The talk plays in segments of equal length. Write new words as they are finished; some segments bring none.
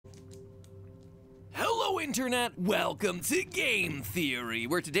Internet, welcome to Game Theory,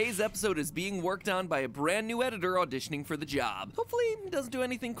 where today's episode is being worked on by a brand new editor auditioning for the job. Hopefully he doesn't do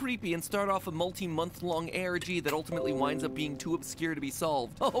anything creepy and start off a multi-month-long ARG that ultimately winds up being too obscure to be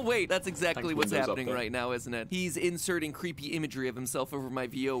solved. Oh wait, that's exactly what's happening right now, isn't it? He's inserting creepy imagery of himself over my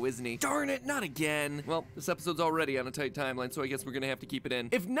VO, isn't he? Darn it, not again. Well, this episode's already on a tight timeline, so I guess we're gonna have to keep it in.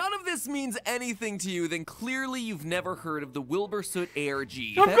 If none of this means anything to you, then clearly you've never heard of the Wilbur Soot ARG.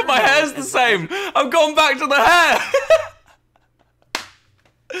 I've got my hair's the same. I've gone back to the hair.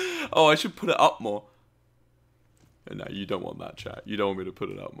 Oh, I should put it up more. No, you don't want that, chat. You don't want me to put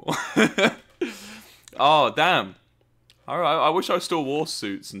it up more. Oh, damn. Alright, I wish I still wore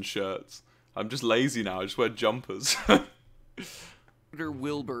suits and shirts. I'm just lazy now. I just wear jumpers.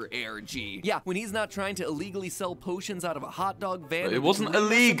 Wilbur ARG. Yeah, when he's not trying to illegally sell potions out of a hot dog van. It wasn't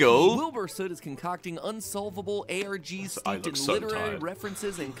illegal. Wilbur Soot is concocting unsolvable ARGs steeped in literary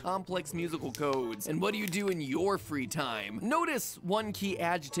references and complex musical codes. And what do you do in your free time? Notice one key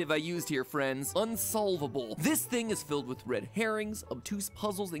adjective I used here, friends. Unsolvable. This thing is filled with red herrings, obtuse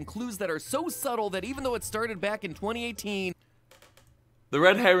puzzles, and clues that are so subtle that even though it started back in 2018... The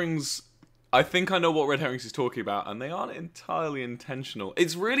red herrings... I think I know what red herrings he's talking about, and they aren't entirely intentional.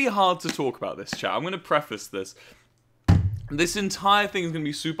 It's really hard to talk about this, chat. I'm going to preface this. This entire thing is going to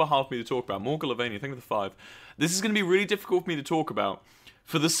be super hard for me to talk about. Morgan Lavania, thank you for the 5. This is going to be really difficult for me to talk about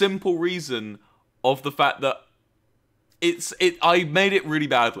for the simple reason of the fact that I made it really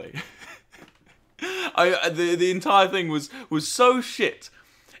badly. The entire thing was so shit.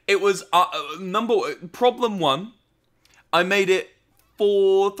 It was problem one. I made it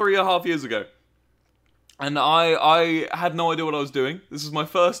 3.5 years ago, and I had no idea what I was doing. This is my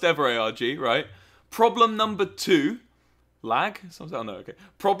first ever ARG, right? Problem number 2, lag? Oh no, okay.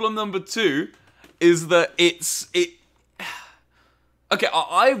 Problem number 2 is that okay,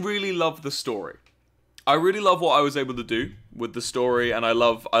 I really love the story. I really love what I was able to do with the story, and I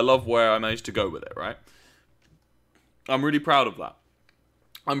love where I managed to go with it, right? I'm really proud of that.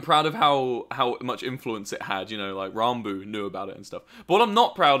 I'm proud of how much influence it had, you know, like Rambo knew about it and stuff. But what I'm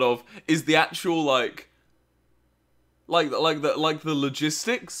not proud of is the actual like the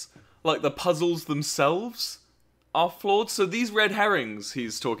logistics, like the puzzles themselves are flawed. So these red herrings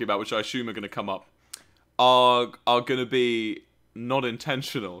he's talking about, which I assume are going to come up, are going to be not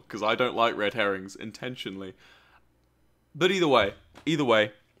intentional, because I don't like red herrings intentionally. But either way,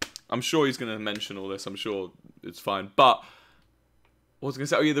 I'm sure he's going to mention all this. I'm sure it's fine, but. What was I going to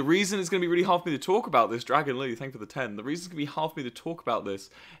say? Oh yeah, the reason it's going to be really hard for me to talk about this, Dragon Lily, thank you for the 10. The reason it's going to be hard for me to talk about this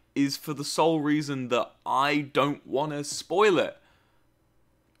is for the sole reason that I don't want to spoil it.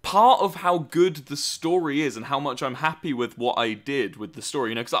 Part of how good the story is and how much I'm happy with what I did with the story,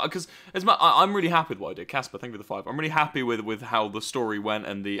 you know, because I'm really happy with what I did. Casper, thank you for the 5. I'm really happy with how the story went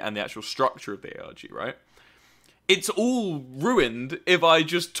and the actual structure of the ARG, right? It's all ruined if I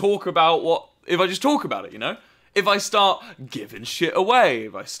just talk about it, you know? If I start giving shit away,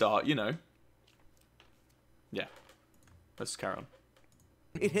 if I start, you know. Yeah. Let's carry on.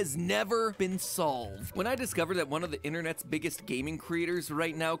 It has never been solved. When I discovered that one of the internet's biggest gaming creators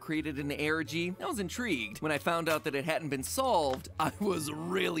right now created an ARG, I was intrigued. When I found out that it hadn't been solved, I was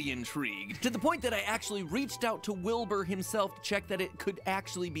really intrigued. To the point that I actually reached out to Wilbur himself to check that it could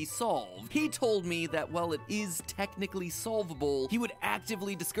actually be solved. He told me that while it is technically solvable, he would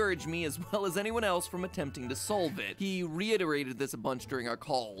actively discourage me as well as anyone else from attempting to solve it. He reiterated this a bunch during our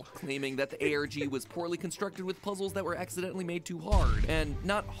call, claiming that the ARG was poorly constructed with puzzles that were accidentally made too hard. And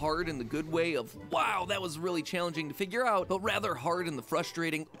not hard in the good way of, wow, that was really challenging to figure out, but rather hard in the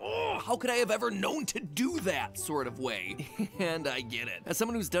frustrating, oh, how could I have ever known to do that sort of way. And I get it. As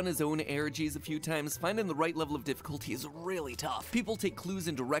someone who's done his own ARGs a few times, finding the right level of difficulty is really tough. People take clues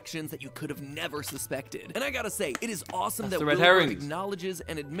in directions that you could have never suspected. And I gotta say, it is awesome that Wilbur acknowledges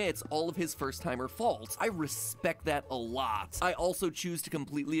and admits all of his first-timer faults. I respect that a lot. I also choose to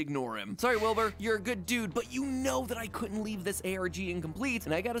completely ignore him. Sorry, Wilbur, you're a good dude, but you know that I couldn't leave this ARG incomplete.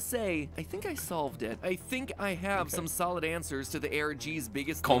 And I gotta say, I think I solved it. I think I have some solid answers to the ARG's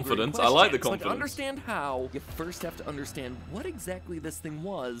biggest confidence. I like the confidence. But to understand how, you first have to understand what exactly this thing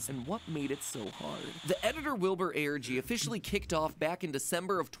was and what made it so hard. The editor Wilbur ARG officially kicked off back in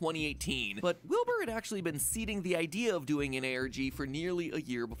December of 2018, but Wilbur had actually been seeding the idea of doing an ARG for nearly a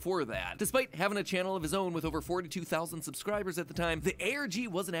year before that. Despite having a channel of his own with over 42,000 subscribers at the time, the ARG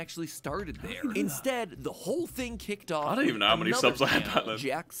wasn't actually started there. Instead, the whole thing kicked off. I don't even know how many subs I had back then.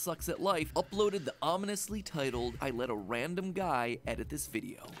 Jack Sucks at Life uploaded the ominously titled "I let a random guy edit this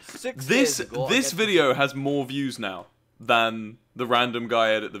video." This video has more views now than the random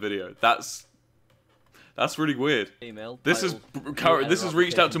guy edit the video. That's really weird. Email. This has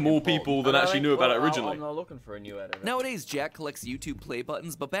reached out to more people than actually knew about it originally. I'm not looking for a new editor. Nowadays, Jack collects YouTube play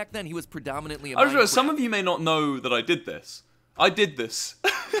buttons, but back then he was predominantly a I just realized Minecraft- some of you may not know that I did this. I did this.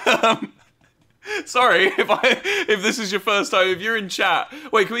 Sorry if this is your first time. If you're in chat,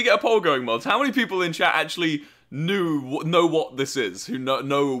 wait, can we get a poll going, mods? How many people in chat actually know what this is? Who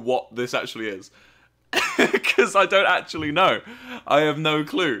know what this actually is? Because I don't actually know. I have no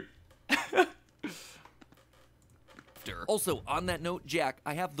clue. Also, on that note, Jack,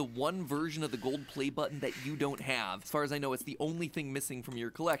 I have the one version of the gold play button that you don't have. As far as I know, it's the only thing missing from your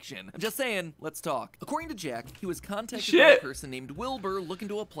collection. I'm just saying, let's talk. According to Jack, he was contacted by a person named Wilbur looking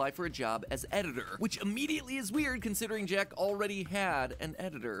to apply for a job as editor, which immediately is weird considering Jack already had an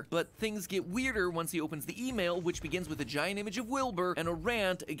editor. But things get weirder once he opens the email, which begins with a giant image of Wilbur and a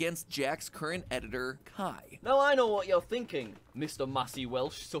rant against Jack's current editor, Kai. Now I know what you're thinking, Mr. Massey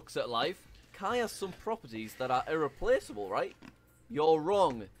Welsh sucks at life. Kai has some properties that are irreplaceable, right? You're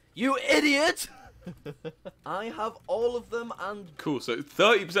wrong. You idiot! I have all of them and... Cool, so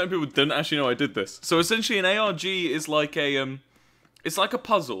 30% of people didn't actually know I did this. So essentially an ARG is like a, it's like a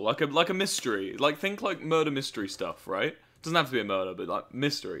puzzle, like a mystery. Like, think like murder mystery stuff, right? Doesn't have to be a murder, but like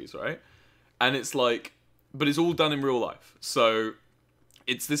mysteries, right? And it's like, but it's all done in real life. So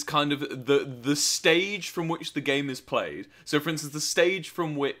it's this kind of, the stage from which the game is played. So for instance, the stage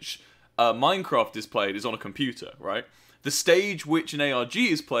from which Minecraft is played is on a computer, right? The stage which an ARG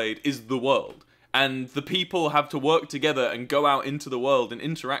is played is the world. And the people have to work together and go out into the world and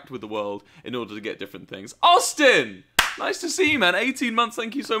interact with the world in order to get different things. Austin! Nice to see you, man. 18 months,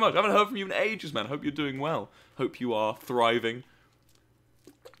 thank you so much. I haven't heard from you in ages, man. Hope you're doing well. Hope you are thriving.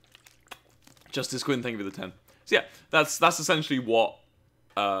 Justice Quinn, thank you for the 10. So yeah, that's essentially what,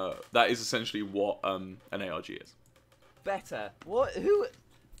 that is essentially what an ARG is. Better. What? Who?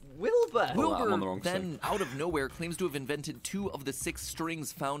 Wilbur! Wilbur then, out of nowhere, claims to have invented 2 of the 6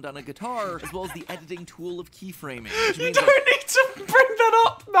 strings found on a guitar, as well as the editing tool of keyframing. You don't need to bring that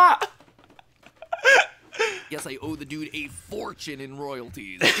up, Matt! Yes, I owe the dude a fortune in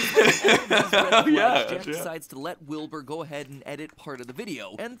royalties. Jack decides to let Wilbur go ahead and edit part of the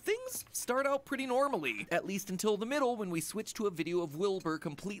video, and things start out pretty normally, at least until the middle when we switch to a video of Wilbur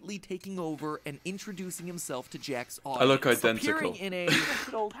completely taking over and introducing himself to Jack's audience. I look identical, appearing in a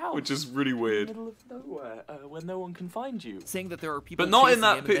old house, which is really weird. In the middle of nowhere, where no one can find you. Saying that there are people, but not in chasing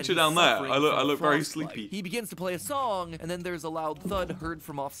that him picture and down there. suffering I look from very frostbite. sleepy. He begins to play a song, and then there's a loud thud heard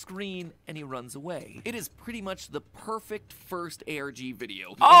from off screen, and he runs away. It is pretty much the perfect first ARG video.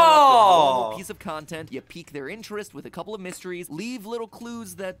 You interrupt a normal piece of content, you pique their interest with a couple of mysteries, leave little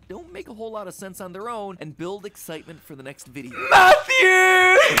clues that don't make a whole lot of sense on their own, and build excitement for the next video.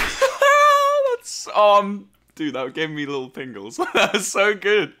 Matthew! That's dude, that gave me little tingles. That was so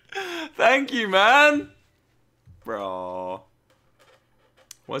good. Thank you, man. Bro.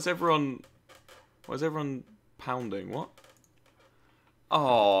 Why's everyone pounding? What?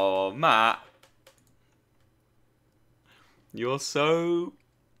 Oh, Matt. You're so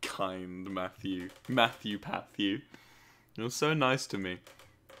kind, Matthew. Matthew. You're so nice to me.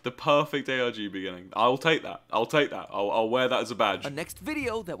 The perfect ARG beginning. I'll take that. I'll wear that as a badge. A next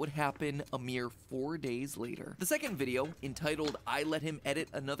video that would happen a mere 4 days later. The second video, entitled I Let Him Edit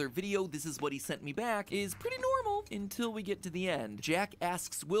Another Video, This Is What He Sent Me Back, is pretty normal until we get to the end. Jack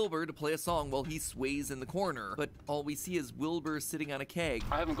asks Wilbur to play a song while he sways in the corner, but all we see is Wilbur sitting on a keg.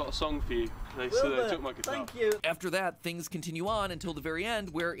 I haven't got a song for you. They took my guitar. Thank you. After that, things continue on until the very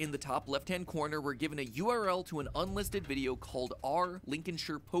end, where in the top left-hand corner, we're given a URL to an unlisted video called R.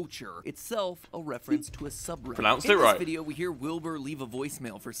 Lincolnshire Poacher, itself a reference to a subreddit. Pronounced in it right. this video, we hear Wilbur leave a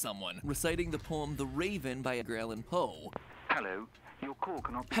voicemail for someone, reciting the poem The Raven by Edgar Allan Poe. Hello, your call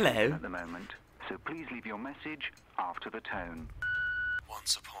cannot be taken at the moment, so please leave your message after the tone.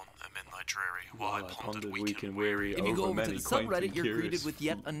 Once upon a midnight dreary, while I pondered weak and weary If you go over over to many the quaint subreddit, and you're curious greeted with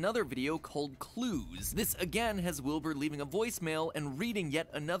yet another video called Clues. This again has Wilbur leaving a voicemail and reading yet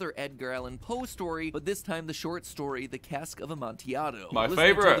another Edgar Allan Poe story, but this time the short story, The Cask of Amontillado. My Listen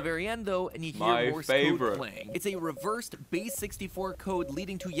favorite. until the very end though, and you hear My Morse favorite. code playing. It's a reversed base 64 code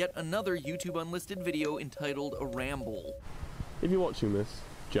leading to yet another YouTube unlisted video entitled A Ramble. If you're watching this,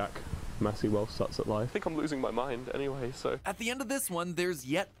 Jack, Massey Welsh sucks at life. I think I'm losing my mind anyway, so... At the end of this one, there's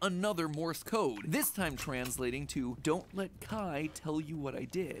yet another Morse code, this time translating to, don't let Kai tell you what I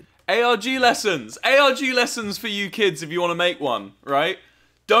did. ARG lessons! ARG lessons for you kids if you want to make one, right?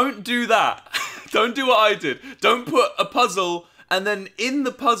 Don't do that. Don't do what I did. Don't put a puzzle, and then in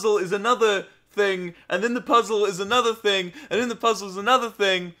the puzzle is another thing, and then the puzzle is another thing, and in the puzzle is another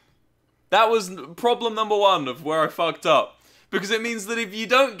thing. That was problem number 1 of where I fucked up. Because it means that if you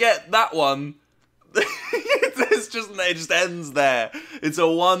don't get that one, It just ends there. It's a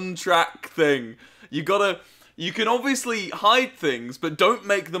one-track thing. You can obviously hide things, but don't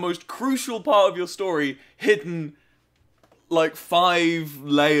make the most crucial part of your story hidden, like 5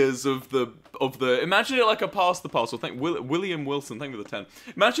 layers of the. Imagine it like a pass the parcel. William Wilson. Thank you for the 10.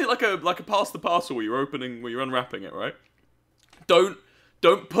 Imagine it like a pass the parcel where you're unwrapping it, right? Don't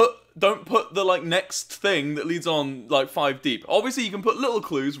put the like next thing that leads on like 5 deep. Obviously, you can put little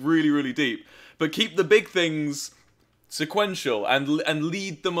clues really, really deep, but keep the big things sequential and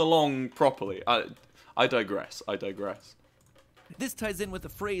lead them along properly. I digress. This ties in with a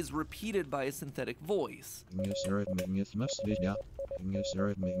phrase repeated by a synthetic voice.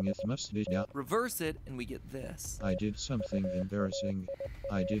 Reverse it, and we get this. I did something embarrassing.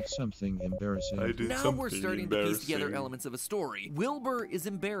 Now we're starting to piece together elements of a story. Wilbur is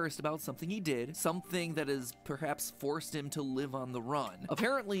embarrassed about something he did, something that has perhaps forced him to live on the run.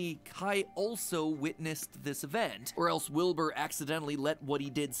 Apparently, Kai also witnessed this event, or else Wilbur accidentally let what he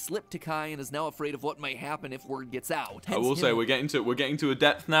did slip to Kai and is now afraid of what might happen if word gets out. I will say we're getting to a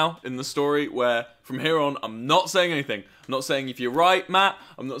depth now in the story where from here on I'm not saying anything. I'm not saying if you're right, Matt.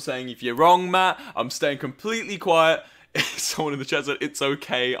 I'm not saying if you're wrong, Matt. I'm staying completely quiet. Someone in the chat said, it's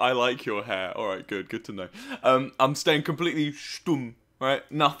okay, I like your hair. Alright, good to know. I'm staying completely stumm, right?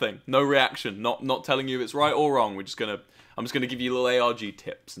 Nothing. No reaction. Not telling you if it's right or wrong. I'm just gonna give you little ARG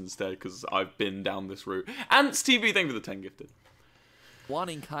tips instead, because I've been down this route. Ants TV, thank you for the 10 gifted.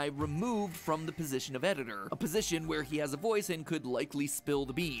 Wanting Kai removed from the position of editor, a position where he has a voice and could likely spill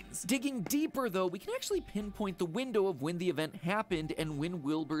the beans. Digging deeper though, we can actually pinpoint the window of when the event happened and when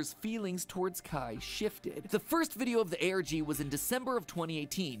Wilbur's feelings towards Kai shifted. The first video of the ARG was in December of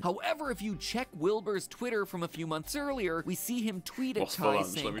 2018. However, if you check Wilbur's Twitter from a few months earlier, we see him tweet at Kai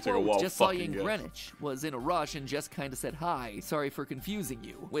saying, quote, "Just saw you in Greenwich, was in a rush and just kinda said hi, sorry for confusing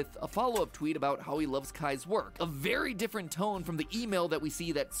you," with a follow-up tweet about how he loves Kai's work. A very different tone from the email that we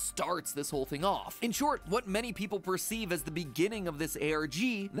see that starts this whole thing off. In short, what many people perceive as the beginning of this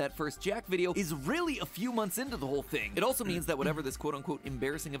ARG, that first Jack video, is really a few months into the whole thing. It also means that whatever this quote-unquote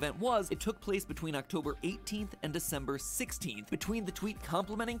embarrassing event was, it took place between October 18th and December 16th, between the tweet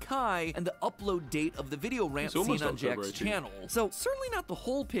complimenting Kai and the upload date of the video rant seen on Jack's channel. So certainly not the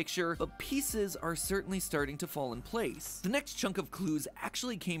whole picture, but pieces are certainly starting to fall in place. The next chunk of clues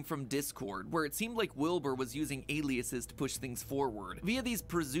actually came from Discord, where it seemed like Wilbur was using aliases to push things forward. Via these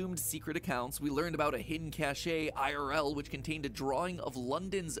presumed secret accounts, we learned about a hidden cache IRL which contained a drawing of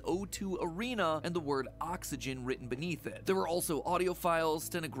London's O2 Arena and the word oxygen written beneath it. There were also audio files,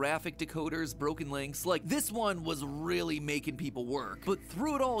 stenographic decoders, broken links. Like, this one was really making people work. But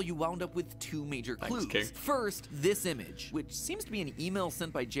through it all, you wound up with 2 major clues. Thanks, First, this image, which seems to be an email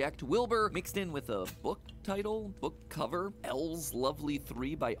sent by Jack to Wilbur, mixed in with a book title, book cover, L's Lovely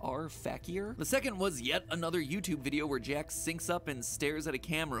 3 by R. Fakir. The second was yet another YouTube video where Jack syncs up and stares at a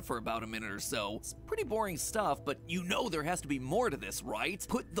camera for about a minute or so. It's pretty boring stuff, but you know there has to be more to this, right?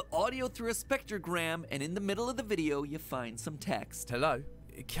 Put the audio through a spectrogram, and in the middle of the video, you find some text. Hello?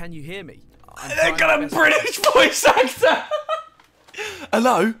 Can you hear me? They got a British voice actor!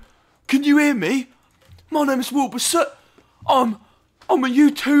 Hello? Can you hear me? My name is Wilbur Soot. I'm a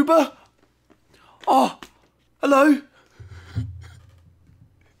YouTuber. Oh, hello?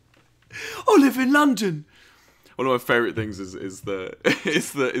 I live in London. One of my favourite things is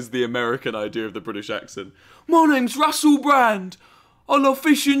the American idea of the British accent. My name's Russell Brand. I love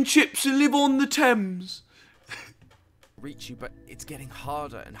fish and chips and live on the Thames. Reach you, but it's getting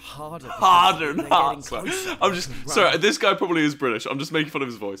harder and harder. Harder and harder. I'm just sorry. This guy probably is British. I'm just making fun of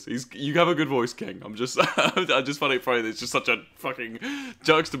his voice. You have a good voice, King. I just find it funny that it's just such a fucking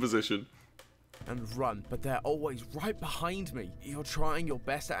juxtaposition. And run, but they're always right behind me. You're trying your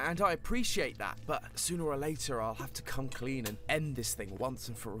best, and I appreciate that, but sooner or later I'll have to come clean and end this thing once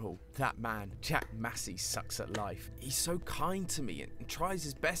and for all. That man, Jack Massey, sucks at life. He's so kind to me and tries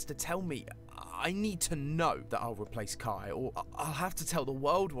his best to tell me I need to know that I'll replace Kai, or I'll have to tell the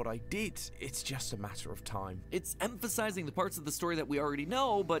world what I did. It's just a matter of time. It's emphasizing the parts of the story that we already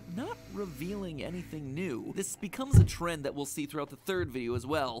know, but not revealing anything new. This becomes a trend that we'll see throughout the third video as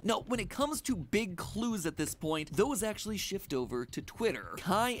well. Now, when it comes to big clues at this point, those actually shift over to Twitter.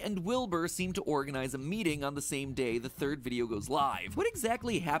 Kai and Wilbur seem to organize a meeting on the same day the third video goes live. What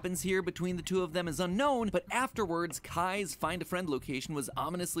exactly happens here between the two of them is unknown, but afterwards, Kai's Find a Friend location was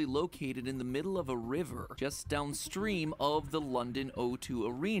ominously located in the middle middle of a river, just downstream of the London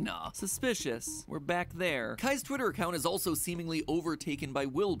O2 Arena. Suspicious. We're back there. Kai's Twitter account is also seemingly overtaken by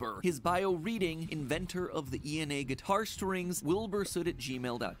Wilbur. His bio reading, inventor of the ENA guitar strings,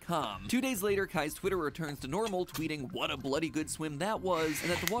 wilbursoot@gmail.com. 2 days later, Kai's Twitter returns to normal, tweeting what a bloody good swim that was,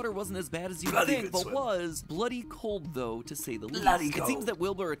 and that the water wasn't as bad as you'd think, but was bloody cold though, to say the least. It seems that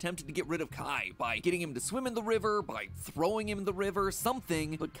Wilbur attempted to get rid of Kai by getting him to swim in the river, by throwing him in the river,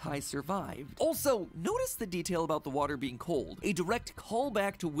 something, but Kai survived. Also, notice the detail about the water being cold. A direct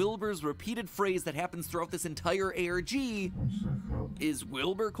callback to Wilbur's repeated phrase that happens throughout this entire ARG. Is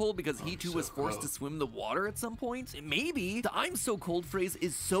Wilbur cold because he too was forced to swim the water at some point? Maybe. The "I'm so cold" phrase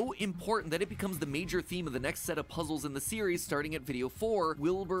is so important that it becomes the major theme of the next set of puzzles in the series, starting at video 4.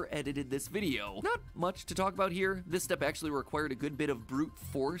 Wilbur edited this video. Not much to talk about here. This step actually required a good bit of brute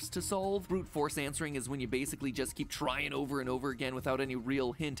force to solve. Brute force answering is when you basically just keep trying over and over again without any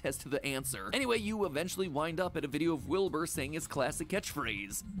real hint as to the answer. Anyway, you eventually wind up at a video of Wilbur saying his classic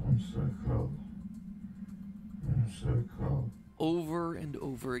catchphrase. I'm so cold. I'm so cold. Over and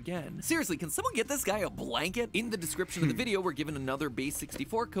over again. Seriously, can someone get this guy a blanket? In the description of the video, we're given another base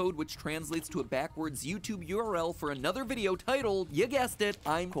 64 code, which translates to a backwards YouTube URL for another video titled, you guessed it,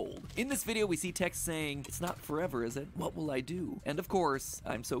 I'm cold. In this video, we see text saying, it's not forever, is it? What will I do? And of course,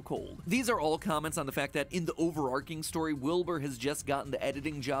 I'm so cold. These are all comments on the fact that in the overarching story, Wilbur has just gotten the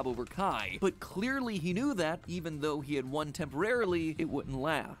editing job over Kai, but clearly he knew that, even though he had won temporarily, it wouldn't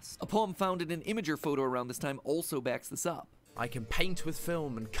last. A poem found in an Imager photo around this time also backs this up. I can paint with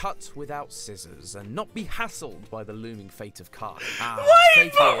film and cut without scissors and not be hassled by the looming fate of Kai. Why you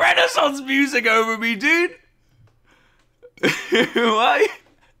put Renaissance music over me, dude? Why?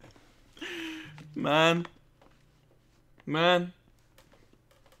 Man.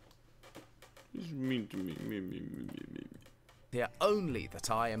 Just mean to me. Hear only that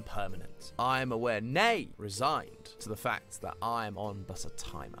I am permanent. I am aware, nay, resigned, to the fact that I am on but a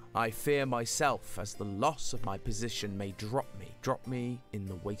timer. I fear myself as the loss of my position may drop me in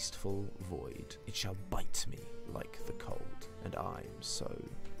the wasteful void. It shall bite me like the cold, and I'm so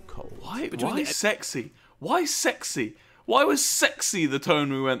cold. Why sexy? Why sexy? Why was sexy the tone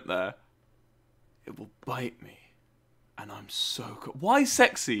we went there? It will bite me. And I'm so cool. Why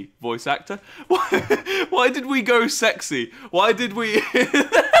sexy, voice actor? Why did we go sexy? Why did we...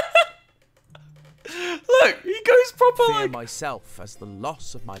 Look, he goes proper Fear like... myself as the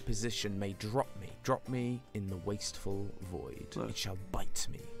loss of my position may drop me in the wasteful void. Look. It shall bite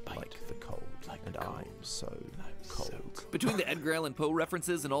me like the cold, and I'm so cold. Between the Edgar Allan Poe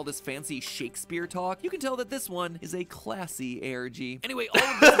references and all this fancy Shakespeare talk, you can tell that this one is a classy ARG. Anyway, all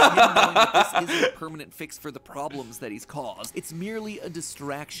of this is him knowing that this isn't a permanent fix for the problems that he's caused. It's merely a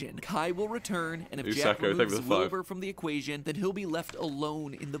distraction. Kai will return, and if Jack removes Wilbur from the equation, then he'll be left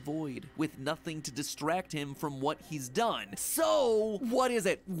alone in the void, with nothing to distract him from what he's done. So, what is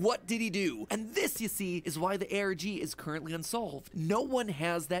it? What did he do? And this, you see, is why the ARG is currently unsolved. No one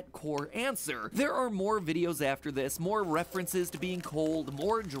has that core answer. There are more videos after this, more references to being cold,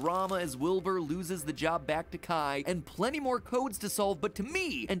 more drama as Wilbur loses the job back to Kai, and plenty more codes to solve, but to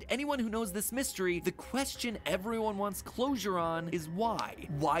me, and anyone who knows this mystery, the question everyone wants closure on is why?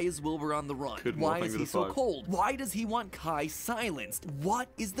 Why is Wilbur on the run? Why is he so cold? Why does he want Kai silenced? What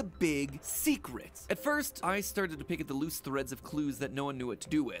is the big secret? At first, I started to pick at the loose threads of clues that no one knew what to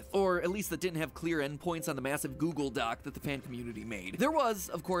do with, or at least that didn't have clear endpoints on the massive Google Doc that the fan community made. There was,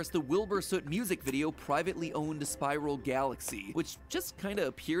 of course, the Wilbur Soot music video, Privately Owned Spiral Galaxy, which just kinda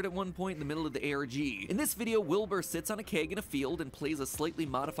appeared at one point in the middle of the ARG. In this video, Wilbur sits on a keg in a field and plays a slightly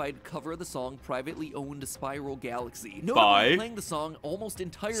modified cover of the song Privately Owned Spiral Galaxy. Notably playing the song almost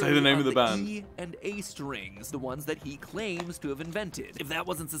entirely on the E and A strings, the ones that he claims to have invented. If that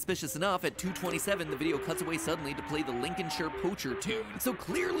wasn't suspicious enough, at 2:27 the video cuts away suddenly to play the Lincolnshire Poacher tune. So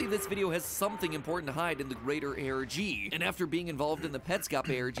clearly this video has something important to hide in the greater ARG. And after being involved in the Petscop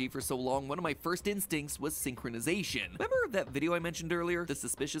ARG for so long, one of my first instincts was synchronization. Remember that video I mentioned earlier? The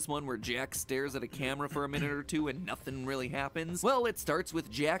suspicious one where Jack stares at a camera for a minute or two and nothing really happens? Well, it starts with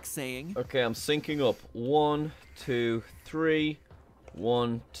Jack saying, okay, I'm syncing up. 1, 2, 3.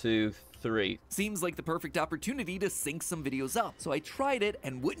 1, 2, 3. Seems like the perfect opportunity to sync some videos up. So I tried it,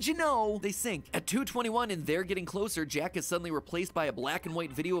 and wouldn't you know, they sync. At 2:21 and they're getting closer, Jack is suddenly replaced by a black and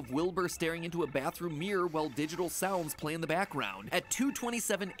white video of Wilbur staring into a bathroom mirror while digital sounds play in the background. At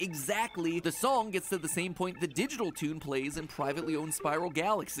 2:27 exactly, the song gets to the same point the digital tune plays in Privately Owned Spiral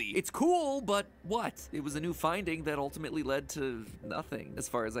Galaxy. It's cool, but what? It was a new finding that ultimately led to nothing, as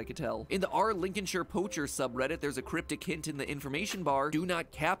far as I could tell. In the r Lincolnshire Poacher subreddit, there's a cryptic hint in the information bar. Do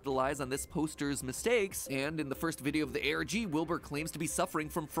not capitalize on this poster's mistakes, and in the first video of the ARG, Wilbur claims to be suffering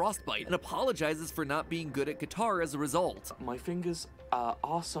from frostbite and apologizes for not being good at guitar as a result. My fingers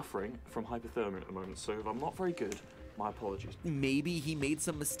are suffering from hypothermia at the moment, so if I'm not very good, my apologies. Maybe he made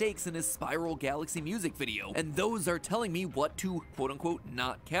some mistakes in his Spiral Galaxy music video, and those are telling me what to quote-unquote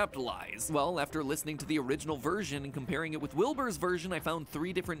not capitalize. Well, after listening to the original version and comparing it with Wilbur's version, I found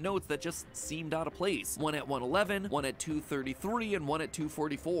 3 different notes that just seemed out of place. One at 111, one at 233, and one at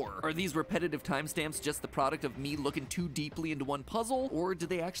 244. Are these repetitive timestamps just the product of me looking too deeply into one puzzle, or do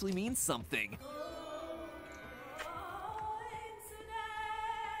they actually mean something?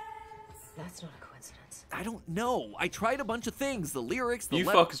 That's not a coincidence. I don't know. I tried a bunch of things. The lyrics, the You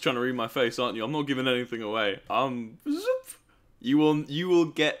fuckers trying to read my face, aren't you? I'm not giving anything away. You will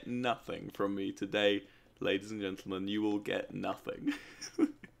get nothing from me today, ladies and gentlemen. You will get nothing.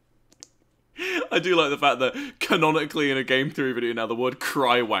 I do like the fact that canonically in a game theory video now the word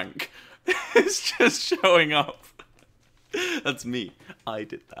cry wank is just showing up. That's me. I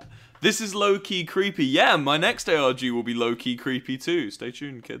did that. This is low-key creepy. Yeah, my next ARG will be low-key creepy too. Stay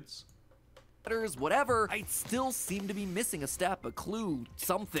tuned, kids. Whatever, I still seem to be missing a step, a clue,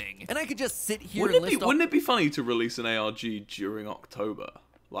 something. And I could just sit here Wouldn't and it be funny to release an ARG during October?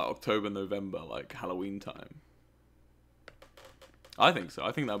 Like October, November, like Halloween time? I think so.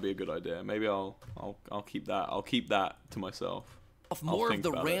 I think that'd be a good idea. Maybe I'll keep that. I'll keep that to myself. More of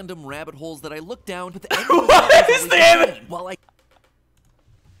the random rabbit holes that I look down, but the end What is the image? While I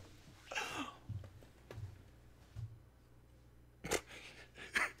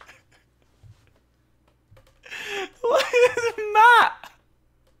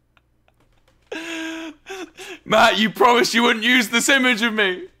Matt, you promised you wouldn't use this image of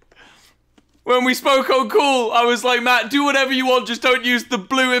me. When we spoke on call, I was like, Matt, do whatever you want, just don't use the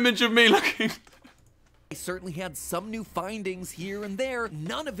blue image of me looking. I certainly had some new findings here and there.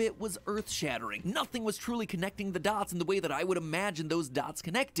 None of it was earth-shattering. Nothing was truly connecting the dots in the way that I would imagine those dots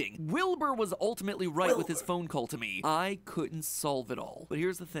connecting. Wilbur was ultimately right with his phone call to me. I couldn't solve it all. But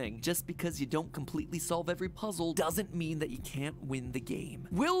here's the thing. Just because you don't completely solve every puzzle doesn't mean that you can't win the game.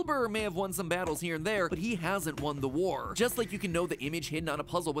 Wilbur may have won some battles here and there, but he hasn't won the war. Just like you can know the image hidden on a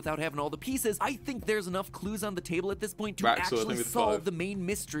puzzle without having all the pieces, I think there's enough clues on the table at this point to actually solve the main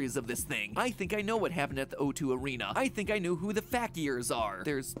mysteries of this thing. I think I know what happened at the O2 Arena. I think I know who the Fakirs are.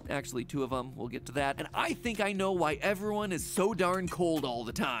 There's actually 2 of them. We'll get to that. And I think I know why everyone is so darn cold all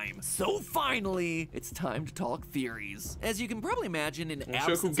the time. So finally, it's time to talk theories. As you can probably imagine, in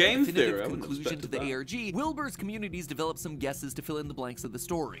absence of a definitive conclusion to the ARG, Wilbur's communities developed some guesses to fill in the blanks of the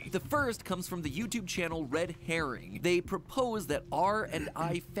story. The first comes from the YouTube channel Red Herring. They propose that R and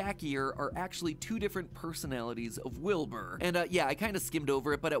I Fakir are actually 2 different personalities of Wilbur. And yeah, I kind of skimmed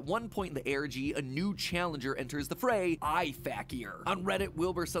over it, but at one point in the ARG, a new challenger enters the fray, I Fakir. On Reddit,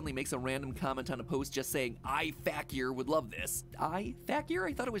 Wilbur suddenly makes a random comment on a post just saying, I Fakir would love this. I Fakir?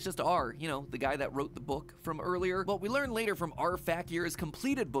 I thought it was just R, you know, the guy that wrote the book from earlier. Well, we learn later from R Fakir's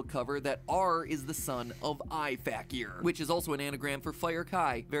completed book cover that R is the son of I Fakir, which is also an anagram for Fire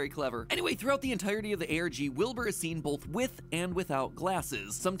Kai. Very clever. Anyway, throughout the entirety of the ARG, Wilbur is seen both with and without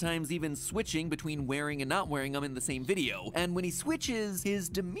glasses, sometimes even switching between wearing and not wearing them in the same video. And when he switches, his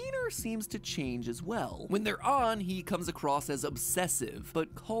demeanor seems to change as well. When they're on, he comes across as obsessive,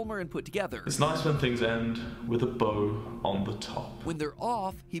 but calmer and put together. It's nice when things end with a bow on the top. When they're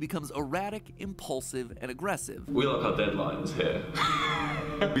off, he becomes erratic, impulsive, and aggressive. We like our deadlines here.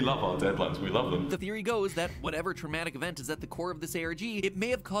 We love our deadlines, we love them. The theory goes that whatever traumatic event is at the core of this ARG, it may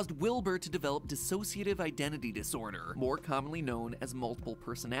have caused Wilbur to develop dissociative identity disorder, more commonly known as multiple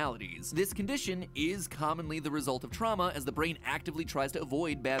personalities. This condition is commonly the result of trauma, as the brain actively tries to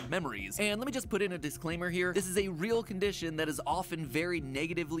avoid bad memories. And let me just put in a disclaimer here. This is a real condition that is often very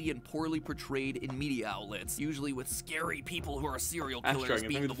negatively and poorly portrayed in media outlets, usually with scary people who are serial killers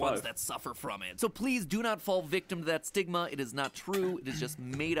being the ones that suffer from it. So please do not fall victim to that stigma. It is not true. It is just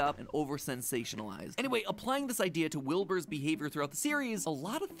made up and over-sensationalized. Anyway, applying this idea to Wilbur's behavior throughout the series, a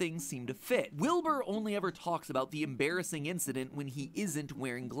lot of things seem to fit. Wilbur only ever talks about the embarrassing incident when he isn't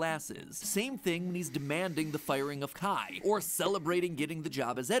wearing glasses. Same thing when he's demanding the firing of Kai, or celebrating getting the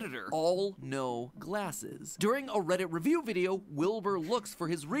job as editor. All no glasses. During a Reddit review video, Wilbur looks for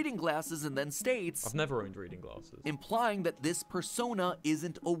his reading glasses and then states, I've never owned reading glasses. Implying that this persona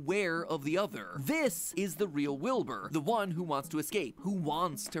isn't aware of the other. This is the real Wilbur, the one who wants to escape, who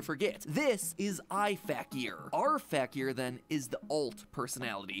wants to forget. This is I Fakir. R Fakir then is the alt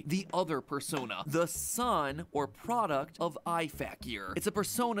personality, the other persona, the son or product of I Fakir. It's a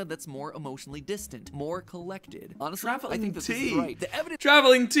persona that's more emotionally distant, more collected. Honestly, I think this is right. The evidence—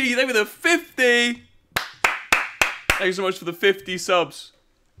 Traveling T, they were the 50! Thank you so much for the 50 subs.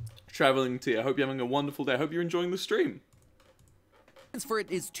 traveling to you. I hope you're having a wonderful day. I hope you're enjoying the stream. For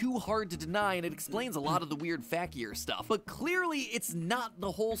it is too hard to deny, and it explains a lot of the weird Fakir stuff. But clearly, it's not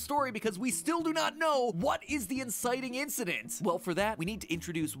the whole story because we still do not know what is the inciting incident. Well, for that, we need to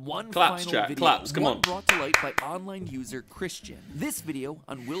introduce one final video. Claps, come on. Brought to light by online user Christian. This video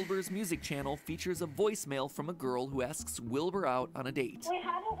on Wilbur's music channel features a voicemail from a girl who asks Wilbur out on a date. We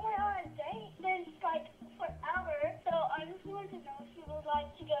haven't went on a date since like forever, so I just wanted to know if you would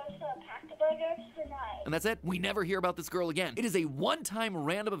like to go to a Pack-a-Burger tonight. And that's it. We never hear about this girl again. It is a one-time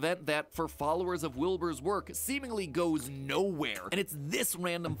random event that, for followers of Wilbur's work, seemingly goes nowhere. And it's this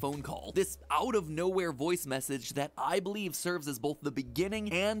random phone call, this out-of-nowhere voice message that I believe serves as both the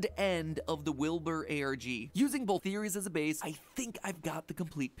beginning and end of the Wilbur ARG. Using both theories as a base, I think I've got the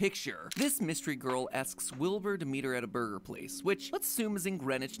complete picture. This mystery girl asks Wilbur to meet her at a burger place, which let's assume is in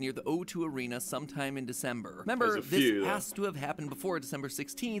Greenwich near the O2 Arena sometime in December. Remember, this has to have happened before December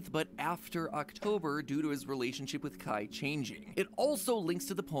 16th, but after October due to his relationship with Kai changing. It also links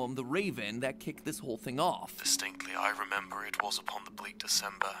to the poem The Raven that kicked this whole thing off. Distinctly, I remember it was upon the bleak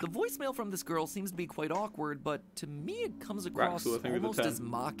December. The voicemail from this girl seems to be quite awkward, but to me it comes across almost as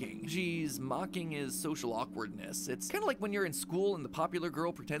mocking. She's mocking his social awkwardness. It's kind of like when you're in school and the popular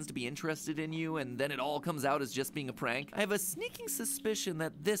girl pretends to be interested in you and then it all comes out as just being a prank. I have a sneaking suspicion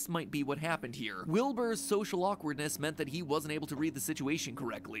that this might be what happened here. Wilbur's social awkwardness meant that he wasn't able to read the situation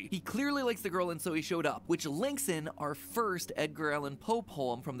correctly. He clearly likes the girl and so he showed up, which links in our first Edgar Allan Poe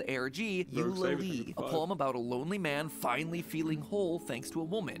poem from the ARG, Eulalie, a poem about a lonely man finally feeling whole thanks to a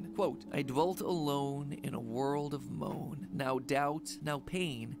woman. Quote, I dwelt alone in a world of moan, now doubt, now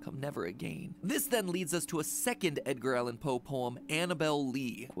pain, come never again. This then leads us to a second Edgar Allan Poe poem, Annabel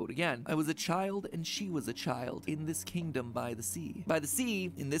Lee. Quote again, I was a child and she was a child in this kingdom by the sea. By the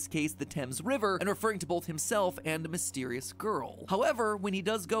sea, in this case the Thames River, and referring to both himself and a mysterious girl. However, when he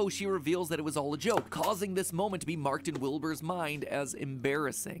does go, she reveals that it was all a joke, causing this moment to be marked in Wilbur's mind as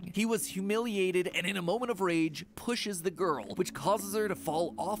embarrassing. He was humiliated and in a moment of rage pushes the girl, which causes her to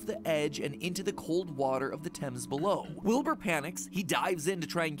fall off the edge and into the cold water of the Thames below. Wilbur panics, he dives in to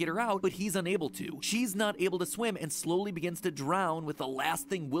try and get her out, but he's unable to. She's not able to swim and slowly begins to drown, with the last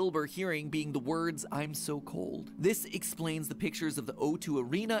thing Wilbur hearing being the words, I'm so cold. This explains the pictures of the O2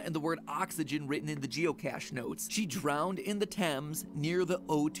 Arena and the word oxygen written in the geocache notes. She drowned in the Thames near the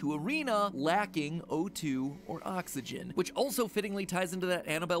O2 Arena, lacking O2 or oxygen, which also fittingly ties into that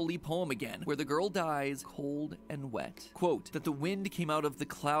Annabel Lee poem again, where the girl dies cold and wet. Quote, that the wind came out of the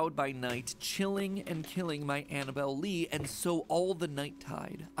cloud by night, chilling and killing my Annabel Lee, and so all the night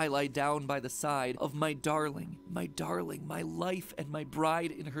tide I lie down by the side of my darling, my life and my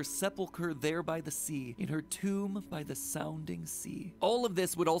bride, in her sepulcher there by the sea, in her tomb by the sounding sea. All of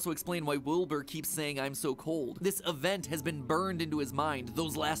this would also explain why Wilbur keeps saying I'm so cold. This event has been burned into his mind,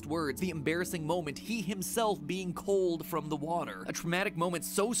 those last words, the embarrassing moment, he himself being cold from the water. A traumatic moment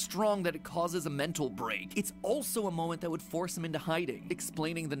so strong that it causes a mental break. It's also a moment that would force him into hiding,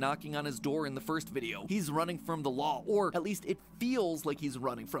 explaining the knocking on his door in the first video. He's running from the law, or at least it feels like he's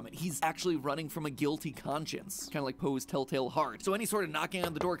running from it. He's actually running from a guilty conscience, kind of like Poe's Telltale Heart. So any sort of knocking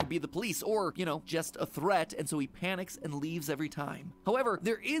on the door could be the police, or, you know, just a threat, and so he panics and leaves every time. However,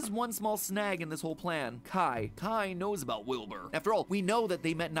 there is one small snag in this whole plan. Kai knows about Wilbur. After all, we know that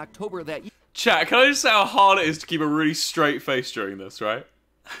they met in October that year. Chat, can I just say how hard it is to keep a really straight face during this, right?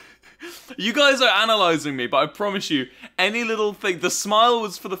 You guys are analysing me, but I promise you, any little thing... The smile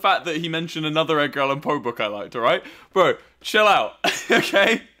was for the fact that he mentioned another Edgar Allan Poe book I liked, alright? Bro, chill out,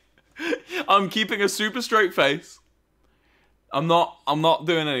 okay? I'm keeping a super straight face. I'm not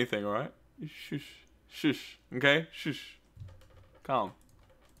doing anything, alright? Shush, okay? Shush. Calm.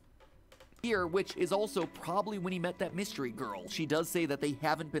 Here, which is also probably when he met that mystery girl. She does say that they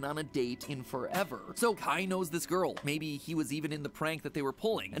haven't been on a date in forever. So Kai knows this girl. Maybe he was even in the prank that they were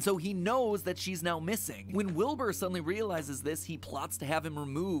pulling. And so he knows that she's now missing. When Wilbur suddenly realizes this, he plots to have him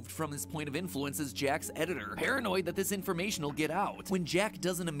removed from his point of influence as Jack's editor, paranoid that this information will get out. When Jack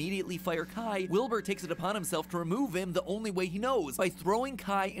doesn't immediately fire Kai, Wilbur takes it upon himself to remove him the only way he knows, by throwing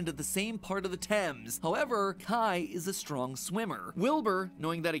Kai into the same part of the Thames. However, Kai is a strong swimmer. Wilbur,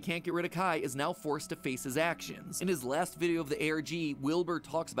 knowing that he can't get rid of Kai, is now forced to face his actions. In his last video of the ARG, Wilbur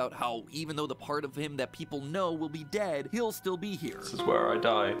talks about how even though the part of him that people know will be dead, he'll still be here. This is where I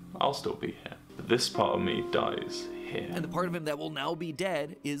die. I'll still be here. But this part of me dies here. And the part of him that will now be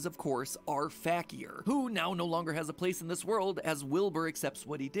dead is, of course, our Fakir, who now no longer has a place in this world as Wilbur accepts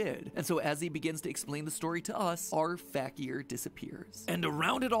what he did. And so as he begins to explain the story to us, our Fakir disappears. And to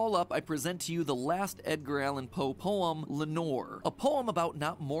round it all up, I present to you the last Edgar Allan Poe poem, Lenore. A poem about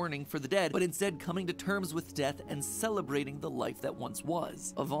not mourning for the dead, but instead coming to terms with death and celebrating the life that once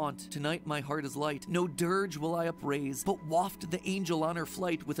was. Avaunt, tonight my heart is light, no dirge will I upraise, but waft the angel on her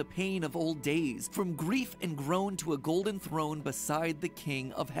flight with a pain of old days, from grief and groan to a golden throne beside the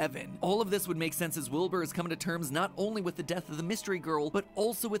King of Heaven. All of this would make sense as Wilbur is coming to terms not only with the death of the mystery girl, but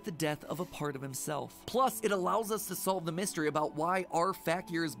also with the death of a part of himself. Plus, it allows us to solve the mystery about why our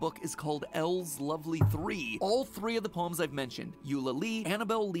Fakir's book is called L's Lovely Three. All three of the poems I've mentioned, Eulalie,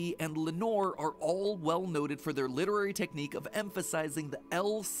 Annabel Lee, and Lenore, are all well noted for their literary technique of emphasizing the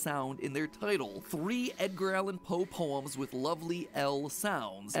L sound in their title. 3 Edgar Allan Poe poems with lovely L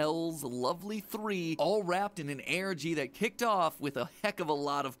sounds. L's Lovely Three, all wrapped in an ARG that kicked off with a heck of a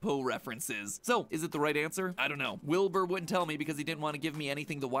lot of Poe references. So, is it the right answer? I don't know. Wilbur wouldn't tell me because he didn't want to give me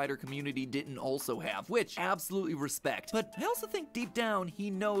anything the wider community didn't also have, which absolutely respect. But I also think deep down he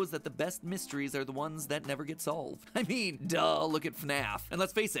knows that the best mysteries are the ones that never get solved. I mean, duh, look at FNAF. And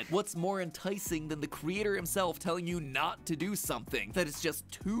let's face it, what's more enticing than the creator himself telling you not to do something that is just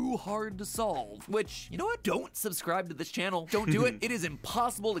too hard to solve? Which, you know what? Don't subscribe to this channel. Don't do it. It is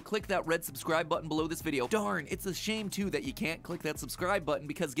impossible to click that red subscribe button below this video. Darn, it's a shame too that you can't click that subscribe button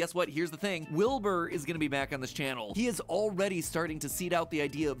because guess what? Here's the thing. Wilbur is gonna be back on this channel. He is already starting to seed out the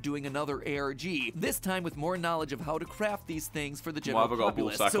idea of doing another ARG, this time with more knowledge of how to craft these things for the general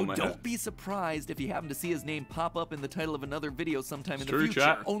populace. So don't be surprised if you happen to see his name pop up in the title of another video sometime in the future.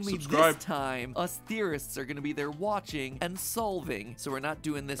 Chat. Only Subscribe. this time, us theorists are gonna be there watching and solving, so we're not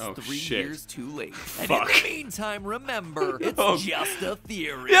doing this 3 years too late. And in the meantime, remember, it's just a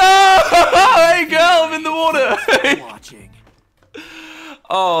theory. Yeah! Hey girl, I'm in the water! Watching.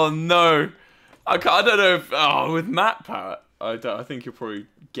 Oh no. I don't know if, with Matt Parrott, I think you'll probably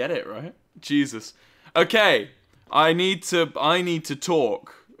get it, right? Jesus. Okay, I need to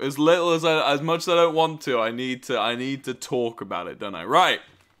talk. As little as much as I don't want to, I need to talk about it, don't I? Right.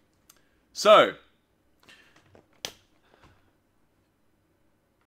 So,